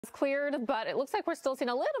It's cleared, but it looks like we're still seeing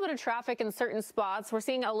a little bit of traffic in certain spots. We're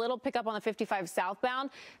seeing a little pickup on the 55 southbound.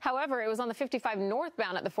 However, it was on the 55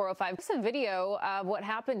 northbound at the 405. This is a video of what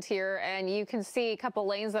happened here, and you can see a couple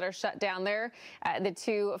lanes that are shut down there, the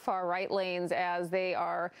two far right lanes, as they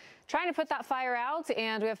are trying to put that fire out,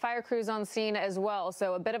 and we have fire crews on scene as well.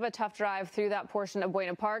 So a bit of a tough drive through that portion of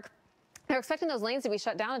Buena Park. They're expecting those lanes to be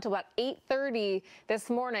shut down until about 8:30 this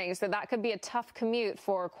morning, so that could be a tough commute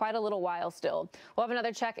for quite a little while still. We'll have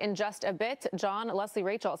another check in just a bit. John, Leslie,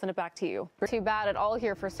 Rachel, I'll send it back to you. Too bad at all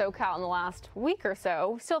here for SoCal in the last week or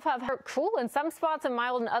so. Still have cool in some spots and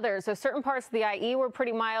mild in others. So certain parts of the IE were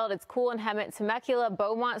pretty mild. It's cool in Hemet, Temecula,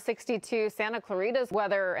 Beaumont 62, Santa Clarita's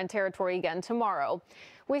weather and territory again tomorrow.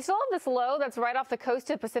 We still have this low that's right off the coast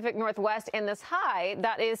of Pacific Northwest and this high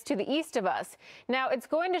that is to the east of us. Now it's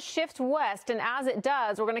going to shift west, and as it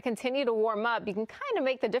does, we're going to continue to warm up. You can kind of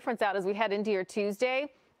make the difference out as we head into your Tuesday.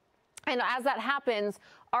 And as that happens,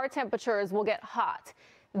 our temperatures will get hot.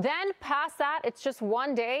 Then past that, it's just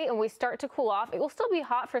one day and we start to cool off. It will still be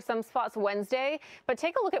hot for some spots Wednesday, but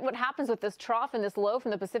take a look at what happens with this trough and this low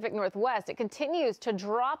from the Pacific Northwest. It continues to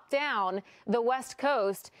drop down the west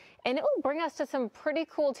coast, and it will bring us to some pretty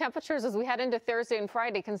cool temperatures as we head into Thursday and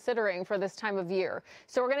Friday, considering for this time of year.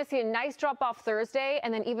 So we're going to see a nice drop off Thursday,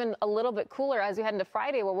 and then even a little bit cooler as we head into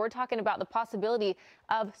Friday, where we're talking about the possibility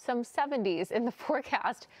of some 70s in the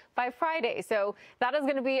forecast by Friday. So that is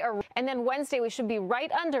going to be and then Wednesday we should be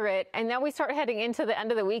right under it, and then we start heading into the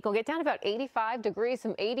end of the week. We'll get down to about 85 degrees,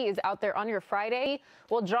 some 80s out there on your Friday.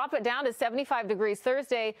 We'll drop it down to 75 degrees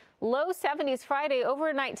Thursday, low 70s Friday.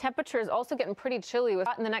 Overnight temperatures also getting pretty chilly with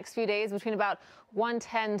in the next few days between about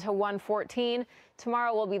 110 to 114.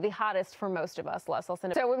 Tomorrow will be the hottest for most of us.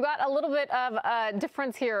 So we've got a little bit of a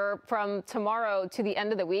difference here from tomorrow to the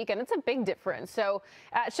end of the week, and it's a big difference. So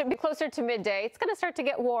it should be closer to midday. It's going to start to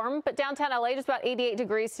get warm, but downtown LA just about 88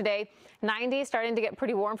 degrees today, 90 starting to get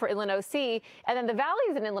pretty warm for Inland OC, and then the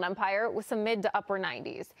valleys in Inland Empire with some mid to upper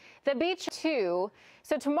 90s. The beach too.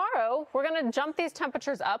 So tomorrow we're going to jump these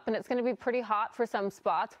temperatures up, and it's going to be pretty hot for some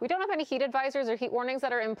spots. We don't have any heat advisories or heat warnings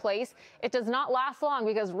that are in place. It does not last long,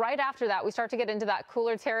 because right after that we start to get into that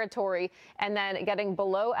cooler territory and then getting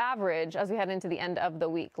below average as we head into the end of the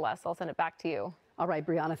week. Les, I'll send it back to you. All right,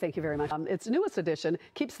 Brianna, thank you very much. Its newest edition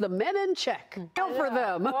keeps the men in check. Go for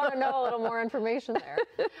them. I want to know a little more information there.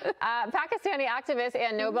 Pakistani activist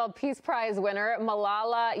and Nobel Peace Prize winner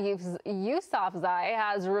Malala Yousafzai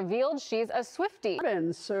has revealed she's a Swiftie.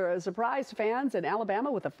 Surprised fans in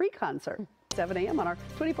Alabama with a free concert. 7 a.m. on our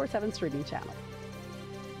 24/7 streaming channel.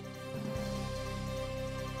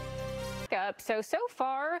 So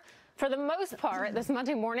far, for the most part, this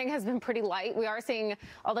Monday morning has been pretty light. We are seeing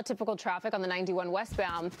all the typical traffic on the 91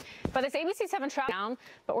 westbound, but this ABC7 traffic down,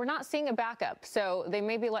 but we're not seeing a backup. So they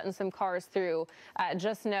may be letting some cars through.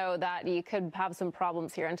 Just know that you could have some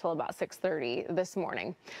problems here until about 6:30 this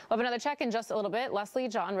morning. We'll have another check in just a little bit. Leslie,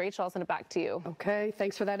 John, Rachel, I'll send it back to you. Okay,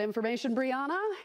 thanks for that information, Brianna.